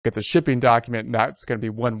at the shipping document, and that's going to be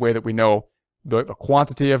one way that we know the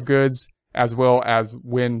quantity of goods as well as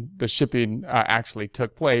when the shipping actually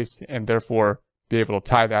took place, and therefore be able to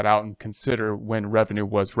tie that out and consider when revenue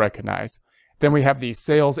was recognized. Then we have the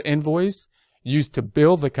sales invoice used to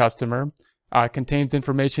bill the customer. Contains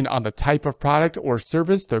information on the type of product or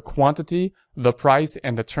service, the quantity, the price,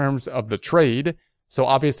 and the terms of the trade. So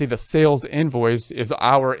obviously the sales invoice is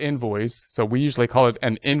our invoice. So we usually call it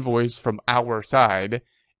an invoice from our side.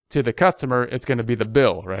 To the customer, it's going to be the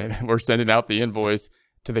bill, right? We're sending out the invoice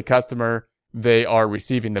to the customer. They are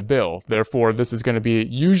receiving the bill. Therefore, this is going to be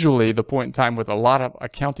usually the point in time with a lot of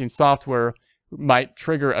accounting software might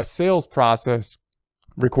trigger a sales process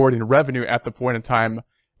recording revenue at the point in time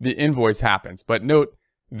the invoice happens. But note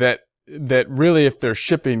that really if they're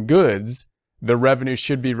shipping goods, the revenue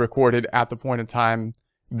should be recorded at the point in time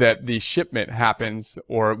that the shipment happens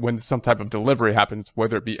or when some type of delivery happens,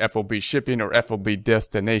 whether it be FOB shipping or FOB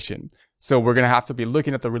destination. So we're going to have to be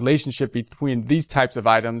looking at the relationship between these types of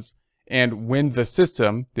items and when the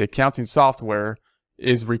system, the accounting software,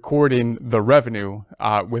 is recording the revenue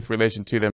with relation to them.